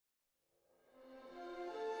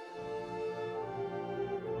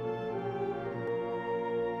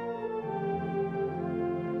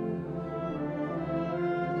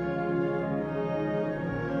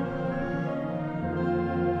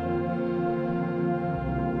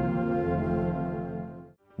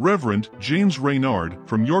Reverend James Reynard,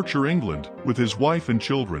 from Yorkshire, England, with his wife and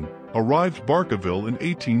children, arrived Barkerville in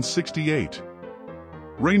 1868.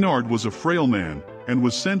 Reynard was a frail man, and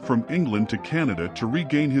was sent from England to Canada to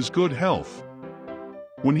regain his good health.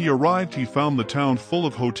 When he arrived, he found the town full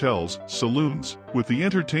of hotels, saloons, with the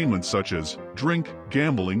entertainment such as drink,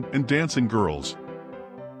 gambling, and dancing girls.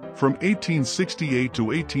 From 1868 to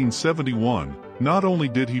 1871, not only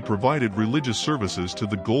did he provide religious services to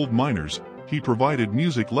the gold miners, he provided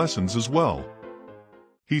music lessons as well.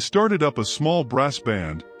 He started up a small brass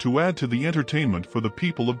band to add to the entertainment for the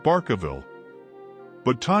people of Barkerville.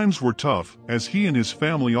 But times were tough, as he and his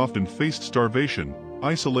family often faced starvation,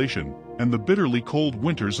 isolation, and the bitterly cold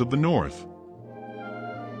winters of the north.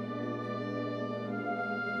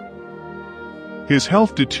 His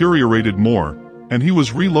health deteriorated more, and he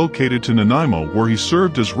was relocated to Nanaimo, where he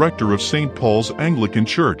served as rector of St. Paul's Anglican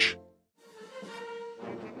Church.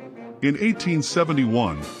 In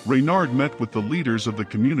 1871, Reynard met with the leaders of the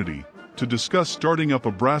community to discuss starting up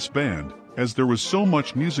a brass band, as there was so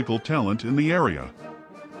much musical talent in the area.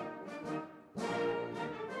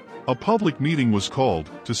 A public meeting was called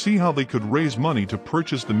to see how they could raise money to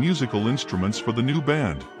purchase the musical instruments for the new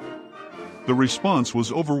band. The response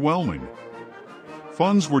was overwhelming.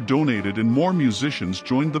 Funds were donated and more musicians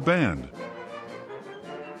joined the band.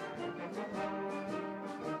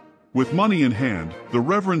 With money in hand, the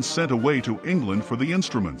Reverend sent away to England for the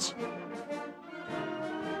instruments.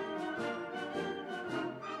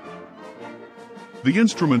 The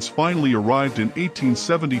instruments finally arrived in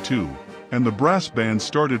 1872, and the brass band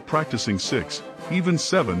started practicing 6, even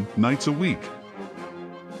 7, nights a week.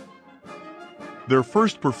 Their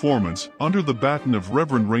first performance, under the baton of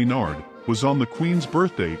Reverend Reynard, was on the Queen's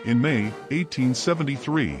birthday in May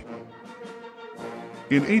 1873.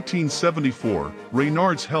 In 1874,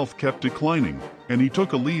 Reynard's health kept declining, and he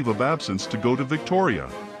took a leave of absence to go to Victoria.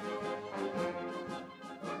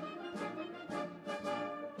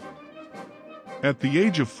 At the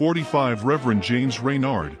age of 45, Reverend James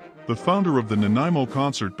Reynard, the founder of the Nanaimo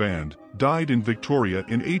Concert Band, died in Victoria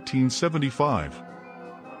in 1875.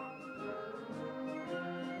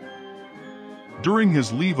 During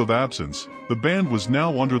his leave of absence, the band was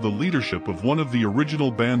now under the leadership of one of the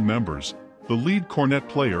original band members, the lead cornet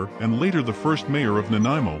player and later the first mayor of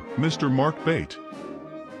Nanaimo, Mr. Mark Bate.